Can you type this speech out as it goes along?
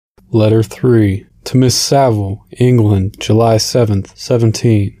Letter 3. To Miss Saville, England, July 7th,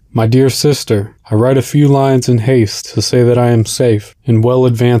 17. My dear sister, I write a few lines in haste to say that I am safe and well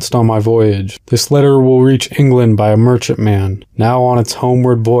advanced on my voyage. This letter will reach England by a merchantman, now on its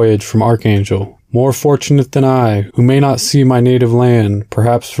homeward voyage from Archangel. More fortunate than I, who may not see my native land,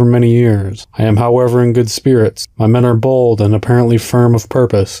 perhaps for many years. I am, however, in good spirits. My men are bold and apparently firm of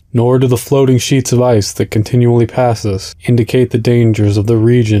purpose, nor do the floating sheets of ice that continually pass us indicate the dangers of the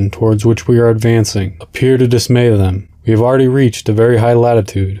region towards which we are advancing, appear to dismay them. We have already reached a very high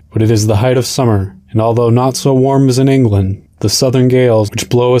latitude, but it is the height of summer, and although not so warm as in England, the southern gales, which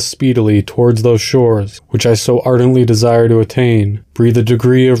blow us speedily towards those shores which I so ardently desire to attain, breathe a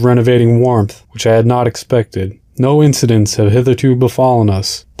degree of renovating warmth which I had not expected. No incidents have hitherto befallen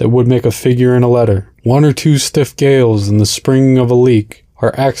us that would make a figure in a letter. 1 or 2 stiff gales and the springing of a leak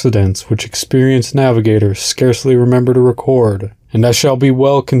are accidents which experienced navigators scarcely remember to record, and I shall be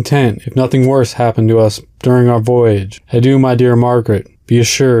well content if nothing worse happen to us during our voyage. Adieu, my dear Margaret. Be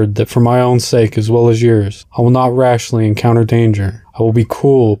assured that for my own sake as well as yours, I will not rashly encounter danger. I will be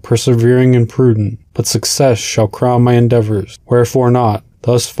cool, persevering, and prudent, but success shall crown my endeavors. Wherefore not?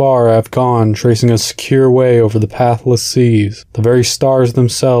 Thus far I have gone, tracing a secure way over the pathless seas, the very stars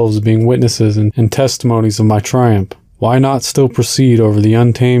themselves being witnesses and testimonies of my triumph. Why not still proceed over the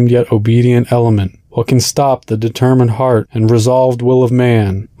untamed yet obedient element? What can stop the determined heart and resolved will of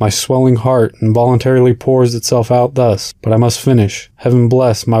man? My swelling heart involuntarily pours itself out thus, but I must finish. Heaven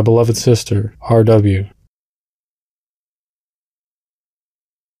bless my beloved sister, R.W.